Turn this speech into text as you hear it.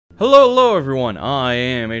Hello everyone, I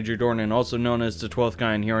am AJ Dornan, also known as the 12th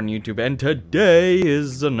Guy here on YouTube, and today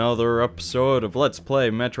is another episode of Let's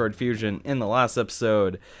Play Metroid Fusion. In the last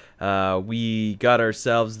episode, we got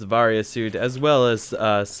ourselves the Varia suit, as well as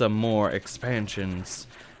some more expansions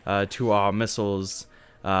to our missiles.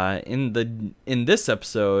 In this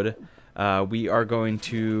episode, we are going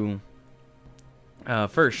to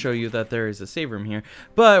first show you that there is a save room here,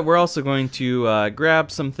 but we're also going to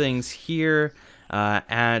grab some things here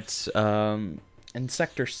in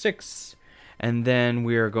Sector 6, and then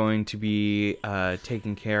we are going to be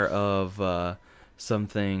taking care of some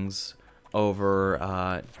things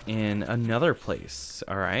over in another place.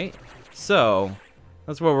 Alright, so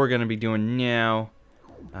that's what we're going to be doing now.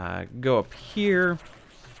 Go up here.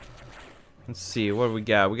 Let's see, what do we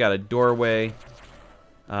got? We got a doorway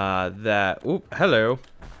oop, hello.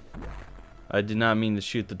 I did not mean to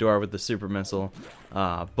shoot the door with the super missile,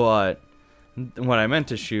 but what I meant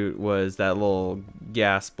to shoot was that little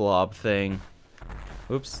gas blob thing.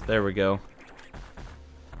 Oops, there we go.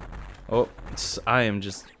 Oh, I am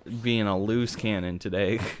just being a loose cannon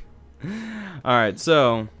today. Alright,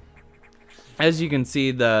 so as you can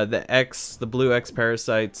see, the blue X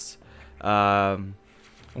parasites were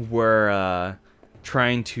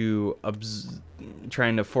trying to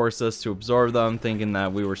force us to absorb them, thinking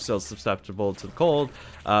that we were still susceptible to the cold.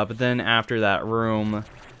 But then after that room,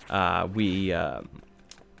 they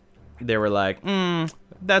were like,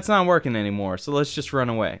 that's not working anymore, so let's just run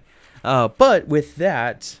away. But with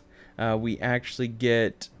that, we actually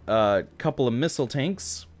get a couple of missile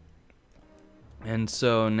tanks, and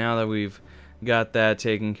so now that we've got that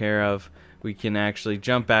taken care of, we can actually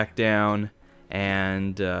jump back down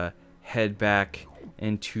and head back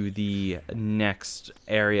into the next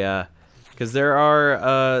area, because there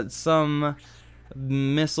are some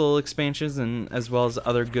missile expansions and as well as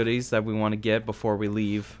other goodies that we want to get before we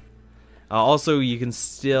leave. Also, you can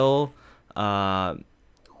still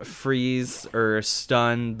freeze or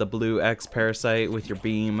stun the blue X parasite with your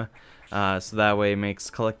beam, so that way it makes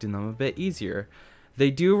collecting them a bit easier.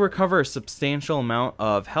 They do recover a substantial amount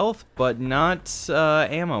of health, but not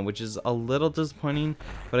ammo, which is a little disappointing,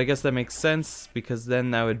 but I guess that makes sense because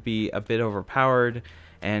then that would be a bit overpowered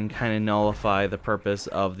and kind of nullify the purpose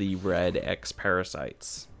of the red X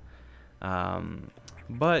parasites.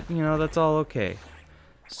 But, you know, that's all okay.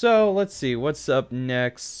 So, let's see, what's up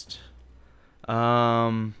next?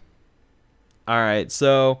 Alright,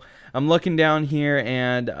 so I'm looking down here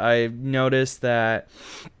and I noticed that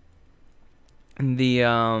the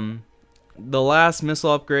last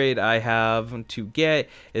missile upgrade I have to get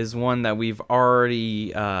is one that we've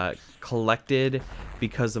already collected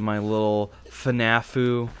because of my little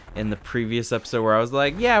FNAFu in the previous episode where I was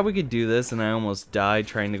like, yeah, we could do this, and I almost died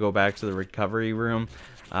trying to go back to the recovery room,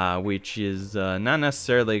 which is not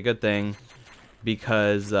necessarily a good thing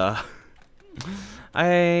because I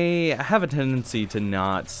have a tendency to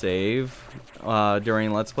not save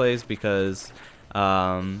during Let's Plays because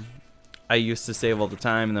I used to save all the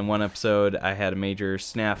time, and then one episode I had a major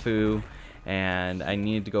snafu and I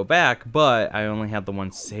needed to go back, but I only had the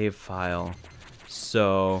one save file.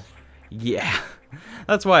 So yeah,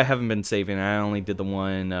 that's why I haven't been saving. I only did the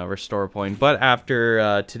one restore point, but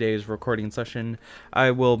after today's recording session,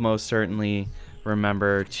 I will most certainly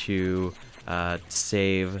remember to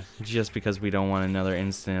save, just because we don't want another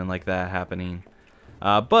incident like that happening.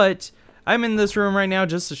 But I'm in this room right now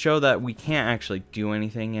just to show that we can't actually do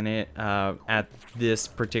anything in it at this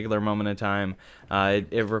particular moment in time.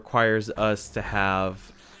 It requires us to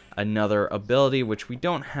have another ability, which we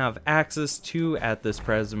don't have access to at this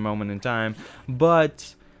present moment in time,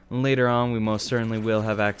 but later on we most certainly will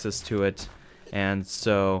have access to it. And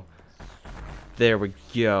so there we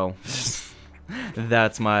go.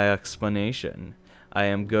 That's my explanation. I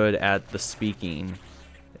am good at the speaking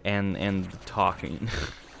and the talking.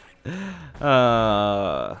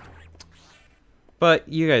 But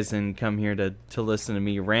you guys didn't come here to listen to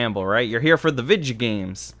me ramble, right? You're here for the video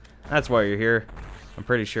games. That's why you're here, I'm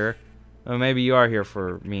pretty sure. Well, maybe you are here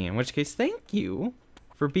for me, in which case, thank you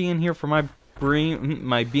for being here for my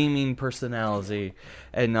beaming personality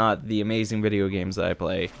and not the amazing video games that I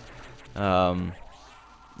play.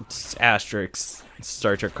 Asterisk,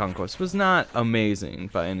 Star Trek Conquest was not amazing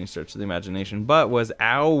by any stretch of the imagination, but was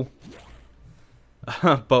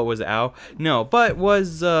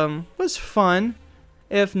was fun,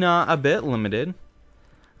 if not a bit limited.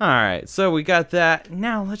 Alright, so we got that.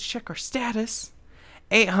 Now let's check our status.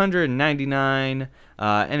 899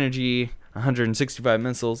 energy, 165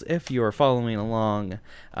 missiles. If you are following along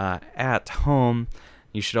at home,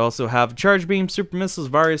 you should also have Charge Beam, Super Missiles,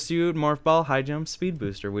 Varia Suit, Morph Ball, High Jump, Speed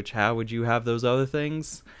Booster, which how would you have those other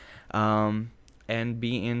things? and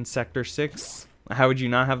be in Sector 6. How would you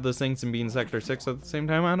not have those things and be in Sector 6 at the same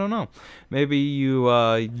time? I don't know. Maybe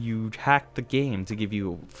you hacked the game to give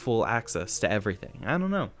you full access to everything. I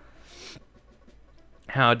don't know.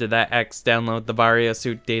 How did that X download the Varia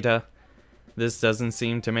suit data? This doesn't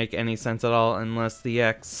seem to make any sense at all unless the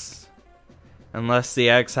X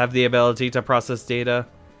have the ability to process data.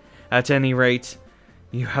 At any rate,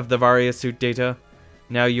 you have the Varia suit data.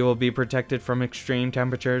 Now you will be protected from extreme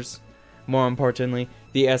temperatures. More importantly,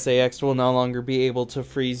 the SAX will no longer be able to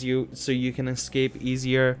freeze you, so you can escape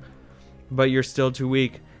easier. But you're still too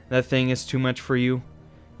weak. That thing is too much for you.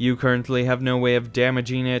 You currently have no way of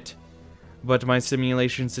damaging it. But my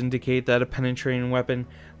simulations indicate that a penetrating weapon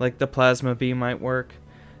like the plasma beam might work.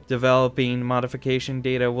 Developing modification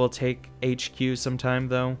data will take HQ some time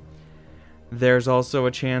though. There's also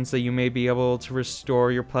a chance that you may be able to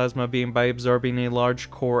restore your plasma beam by absorbing a large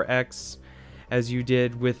core X, as you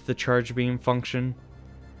did with the charge beam function.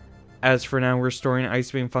 As for now restoring ice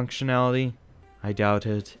beam functionality, I doubt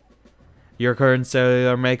it. Your current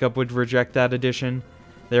cellular makeup would reject that addition.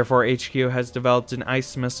 Therefore, HQ has developed an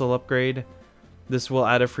ice missile upgrade. This will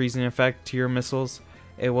add a freezing effect to your missiles.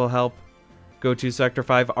 It will help. Go to Sector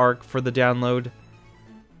 5 Arc for the download.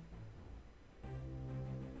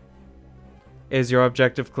 Is your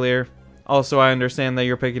objective clear? Also, I understand that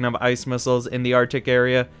you're picking up ice missiles in the Arctic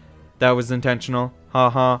area. That was intentional.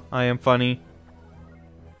 Haha, I am funny.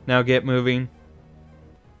 Now get moving.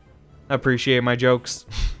 Appreciate my jokes.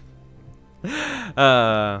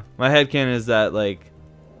 My headcanon is that, like,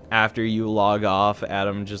 after you log off,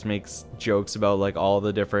 Adam just makes jokes about like all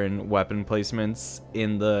the different weapon placements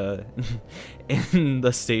in the in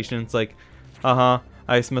the station. It's like, haha,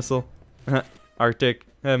 ice missile, Arctic,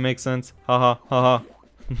 that makes sense, haha, haha.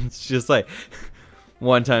 It's just like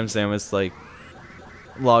one time Samus like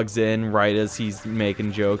logs in right as he's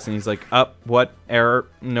making jokes, and he's like, "Up, what error?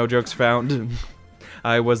 No jokes found."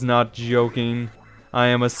 I was not joking. I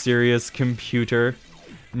am a serious computer,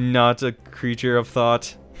 not a creature of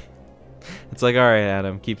thought. It's like, alright,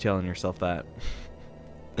 Adam, keep telling yourself that.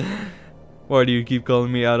 Why do you keep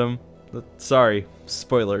calling me Adam? Sorry,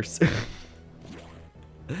 spoilers.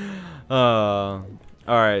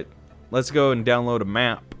 Alright, let's go and download a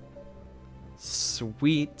map.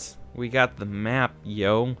 Sweet, we got the map,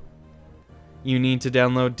 yo. You need to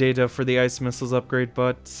download data for the ice missiles upgrade,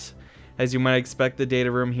 but as you might expect, the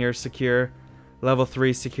data room here is secure. Level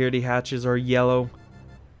 3 security hatches are yellow.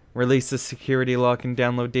 Release the security lock and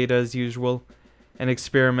download data as usual, and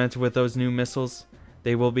experiment with those new missiles.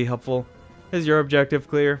 They will be helpful. Is your objective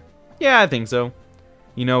clear? Yeah, I think so.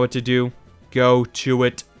 You know what to do. Go to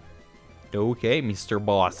it. Okay, Mr.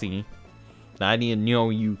 Bossy. I didn't know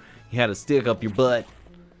you had a stick up your butt.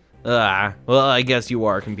 Well, I guess you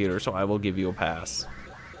are a computer, so I will give you a pass.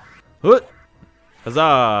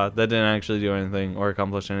 Huzzah! That didn't actually do anything or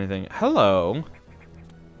accomplish anything. Hello.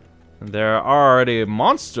 There are already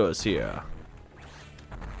monsters here.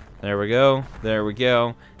 There we go. There we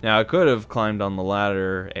go. Now, I could have climbed on the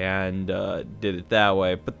ladder and did it that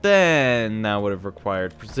way, but then that would have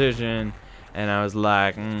required precision, and I was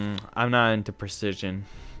like, I'm not into precision.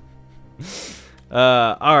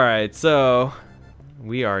 Alright, so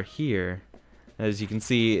we are here. As you can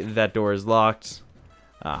see, that door is locked.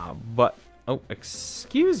 But, oh,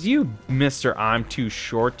 excuse you, mister. I'm too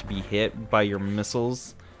short to be hit by your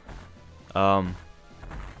missiles.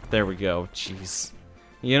 There we go. Jeez.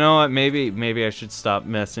 You know what? Maybe I should stop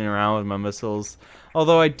messing around with my missiles.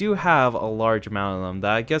 Although I do have a large amount of them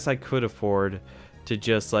that I guess I could afford to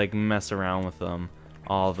just like mess around with them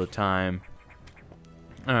all the time.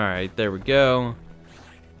 Alright, there we go.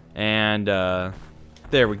 And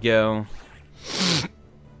there we go.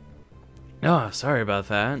 Oh, sorry about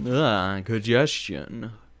that.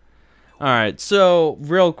 Congestion. Alright, so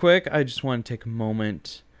real quick, I just want to take a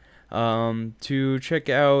moment to check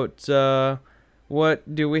out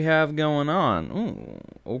what do we have going on.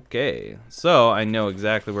 Ooh, okay, so I know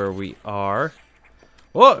exactly where we are.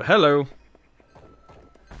 Oh, hello.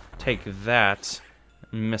 Take that,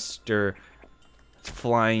 Mr.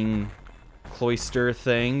 Flying Cloister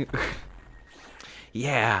thing.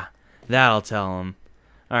 Yeah, that'll tell him.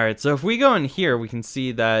 Alright, so if we go in here, we can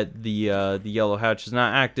see that the yellow hatch is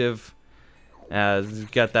not active, as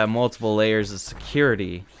it's got that multiple layers of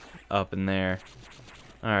security up in there.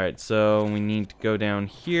 Alright, so we need to go down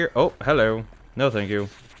here. Oh, hello. No, thank you.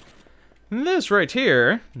 This right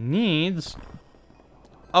here needs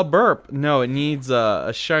a burp. No, it needs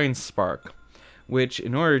a shine spark, which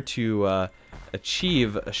in order to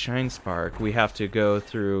achieve a shine spark, we have to go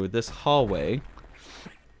through this hallway.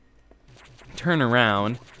 turn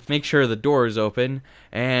around, make sure the door is open,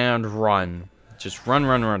 and run. Just run,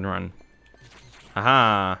 run, run, run.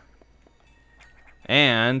 Haha.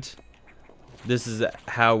 And this is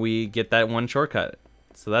how we get that one shortcut.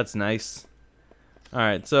 So that's nice.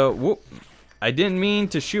 Alright, so whoop. I didn't mean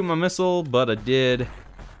to shoot my missile, but I did.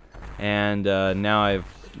 And now I've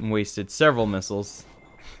wasted several missiles.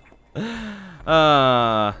 This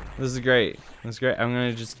is great. This is great. I'm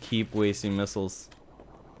gonna just keep wasting missiles.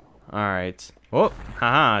 Alright. Oh,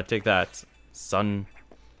 haha, take that, son.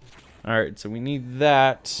 Alright, so we need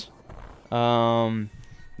that.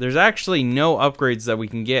 There's actually no upgrades that we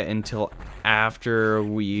can get until after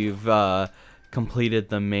we've completed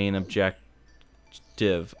the main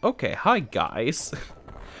objective. Okay, hi guys.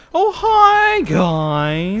 Oh, hi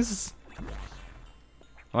guys.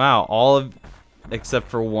 Wow, all of except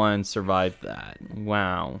for one survived that.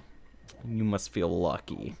 Wow. You must feel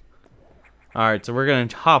lucky. Alright, so we're going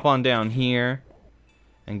to hop on down here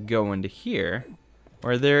and go into here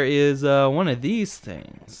where there is one of these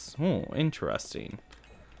things. Oh, interesting.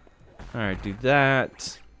 Alright, do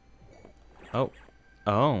that. Oh.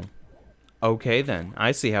 Oh. Okay then.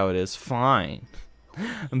 I see how it is. Fine.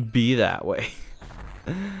 Be that way.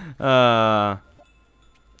 But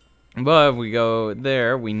if we go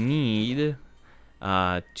there, we need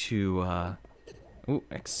to ooh,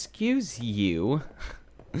 excuse you.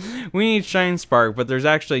 We need Shine Spark, but there's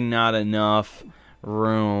actually not enough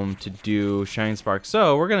room to do Shine Spark.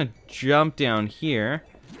 So we're gonna jump down here,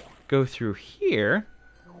 go through here,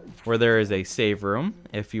 where there is a save room,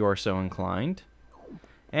 if you are so inclined.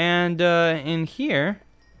 And in here,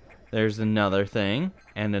 there's another thing,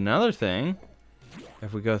 and another thing.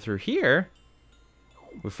 If we go through here,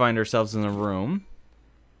 we find ourselves in a room,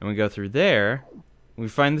 and we go through there, we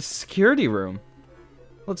find the security room.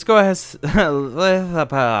 Let's go ahead.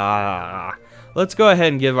 Let's go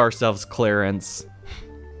ahead and give ourselves clearance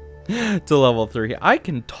to level 3. I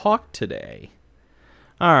can talk today.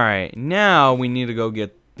 All right, now we need to go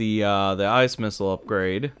get the ice missile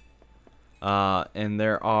upgrade. And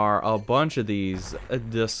there are a bunch of these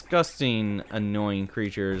disgusting, annoying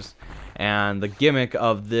creatures. And the gimmick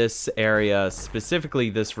of this area,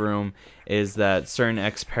 specifically this room, is that certain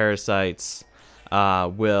X-parasites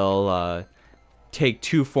will take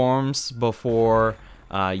 2 forms before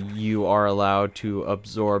you are allowed to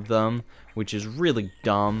absorb them, which is really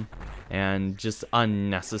dumb and just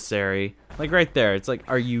unnecessary. Like right there, it's like,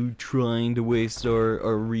 are you trying to waste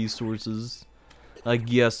our resources? I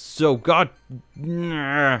guess so. God,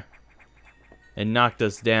 it knocked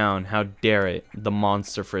us down. How dare it? The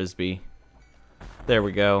monster frisbee. There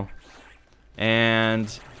we go.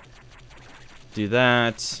 And do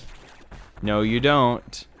that. No, you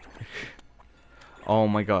don't. Oh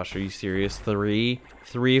my gosh, are you serious? 3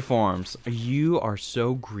 forms. You are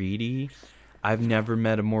so greedy. I've never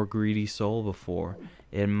met a more greedy soul before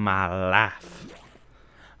in my life.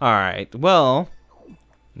 Alright, well,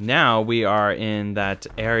 now we are in that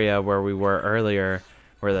area where we were earlier,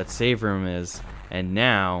 where that save room is, and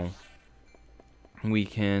now we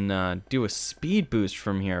can do a speed boost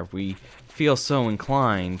from here if we feel so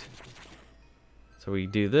inclined. So we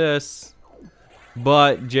do this,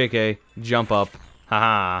 but JK, jump up.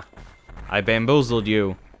 Haha, I bamboozled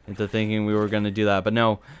you into thinking we were going to do that, but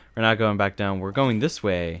no, we're not going back down. We're going this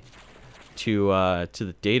way to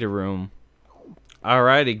the data room.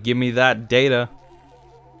 Alrighty, give me that data.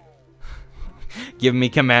 Give me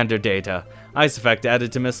commander data. Ice effect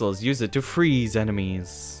added to missiles. Use it to freeze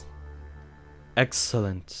enemies.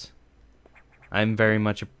 Excellent. I'm very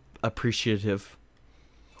much appreciative.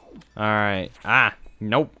 Alright. Ah,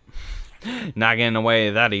 nope. Not getting away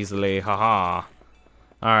that easily. Haha.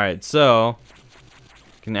 Alright, so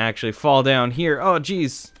can actually fall down here. Oh,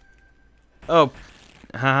 jeez. Oh,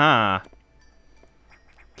 haha.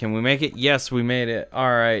 Can we make it? Yes, we made it.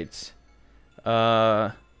 Alright.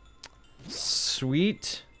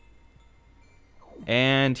 Sweet.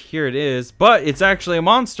 And here it is. But it's actually a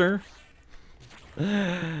monster.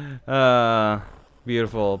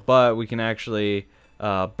 Beautiful. But we can actually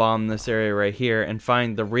bomb this area right here and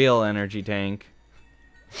find the real energy tank.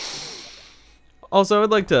 Also, I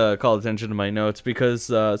would like to call attention to my notes because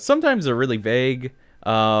sometimes they're really vague,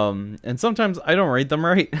 and sometimes I don't read them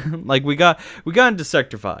right. Like we got into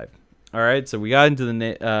Sector 5. All right, so we got into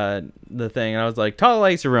the thing, and I was like, tall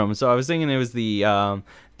icy room. So I was thinking it was the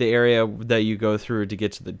area that you go through to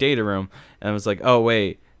get to the data room, and I was like, oh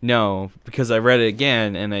wait, no, because I read it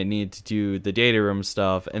again, and I need to do the data room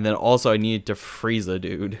stuff, and then also I need to freeze a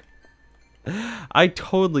dude. I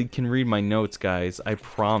totally can read my notes, guys. I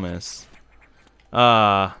promise.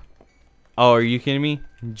 Oh, are you kidding me?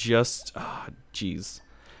 Just, oh, jeez.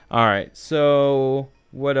 Alright, so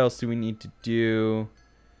what else do we need to do?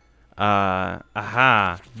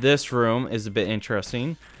 This room is a bit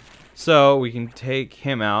interesting. So we can take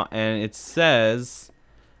him out, and it says,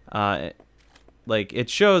 like, it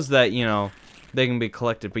shows that, you know, they can be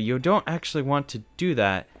collected, but you don't actually want to do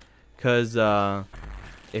that, because,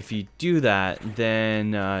 if you do that,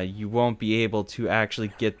 then, you won't be able to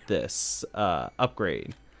actually get this,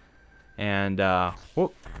 upgrade. And,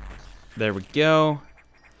 whoop, there we go.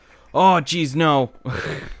 Oh, geez, no.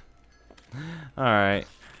 Alright,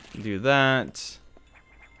 do that.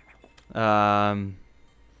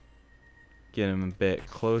 Get him a bit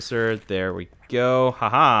closer. There we go.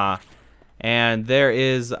 Haha. And there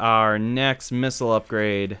is our next missile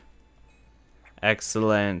upgrade.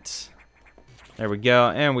 Excellent. There we go.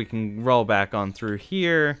 And we can roll back on through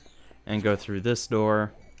here and go through this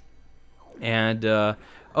door. And, oh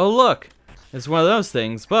look. It's one of those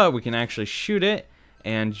things, but we can actually shoot it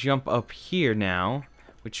and jump up here now.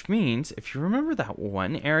 Which means, if you remember that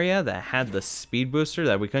one area that had the speed booster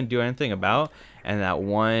that we couldn't do anything about, and that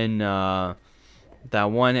one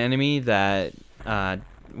enemy that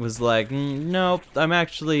was like, nope, I'm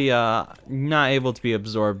actually not able to be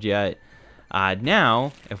absorbed yet.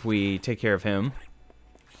 Now, if we take care of him,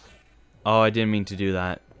 oh, I didn't mean to do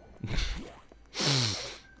that.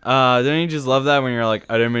 Don't you just love that when you're like,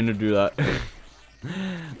 I didn't mean to do that?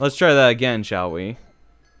 Let's try that again, shall we?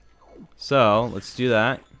 So, let's do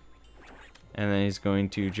that. And then he's going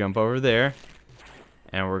to jump over there.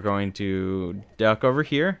 And we're going to duck over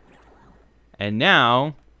here. And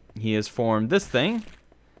now, he has formed this thing.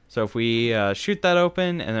 So if we shoot that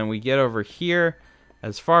open, and then we get over here,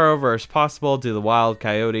 as far over as possible, do the wild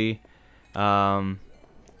coyote. Do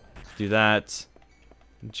that.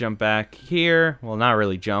 Jump back here. Well, not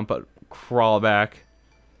really jump, but crawl back.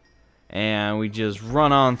 And we just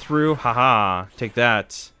run on through. Haha, take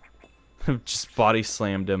that. Just body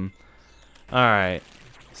slammed him. Alright.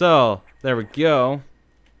 So, there we go.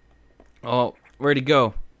 Oh, where'd he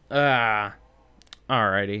go?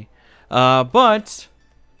 Alrighty. But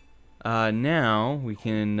now we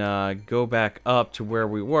can go back up to where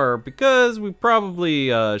we were, because we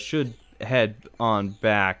probably should head on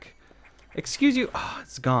back. Excuse you? Oh,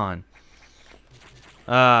 it's gone.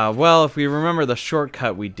 Well, if we remember the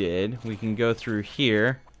shortcut we did, we can go through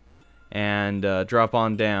here and drop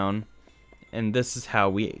on down. And this is how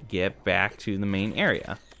we get back to the main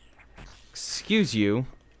area. Excuse you.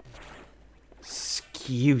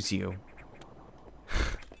 Excuse you.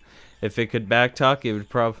 If it could backtalk, it would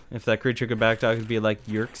if that creature could backtalk, it'd be like,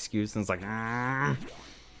 your excuse, and it's like,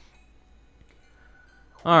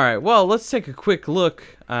 Alright, well, let's take a quick look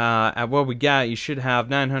at what we got. You should have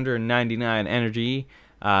 999 energy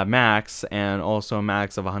max, and also a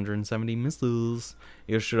max of 170 missiles.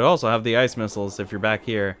 You should also have the ice missiles if you're back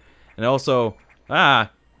here. And also, the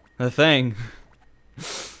thing.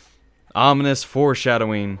 Ominous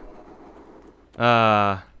foreshadowing.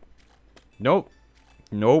 Nope.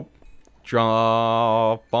 Nope.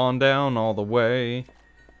 Drop on down all the way.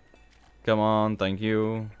 Come on, thank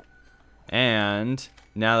you. And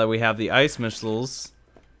now that we have the ice missiles,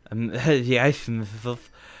 the ice missiles,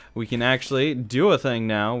 we can actually do a thing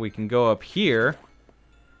now. We can go up here,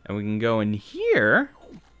 and we can go in here,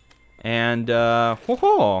 and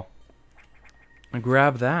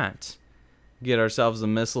grab that. Get ourselves a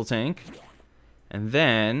missile tank, and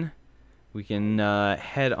then we can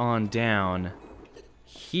head on down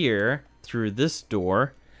here through this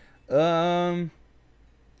door.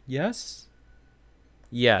 Yes?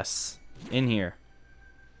 Yes. In here.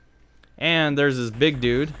 And there's this big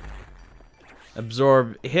dude.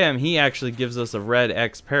 Absorb him. He actually gives us a red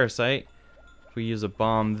X parasite. If we use a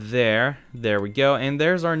bomb there. There we go. And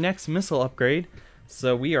there's our next missile upgrade.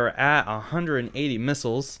 So we are at 180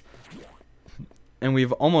 missiles. And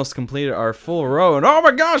we've almost completed our full row. And oh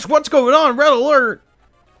my gosh, what's going on? Red alert!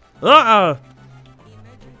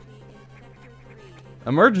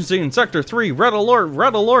 Emergency in Sector 3. Red alert,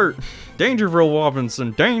 red alert. Dangerville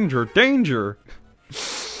Robinson. Danger, danger.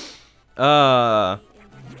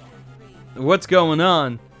 What's going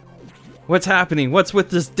on? What's happening? What's with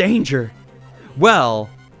this danger? Well,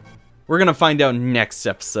 we're gonna find out next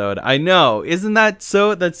episode. I know, isn't that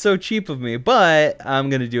so? That's so cheap of me, but I'm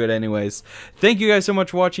gonna do it anyways. Thank you guys so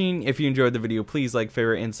much for watching. If you enjoyed the video, please like,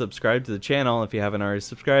 favorite, and subscribe to the channel if you haven't already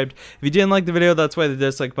subscribed. If you didn't like the video, that's why the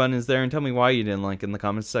dislike button is there, and tell me why you didn't like in the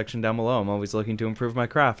comments section down below. I'm always looking to improve my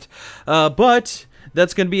craft. But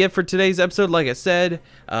that's gonna be it for today's episode, like I said.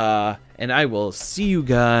 And I will see you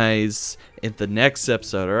guys in the next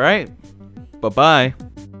episode. All right, bye bye.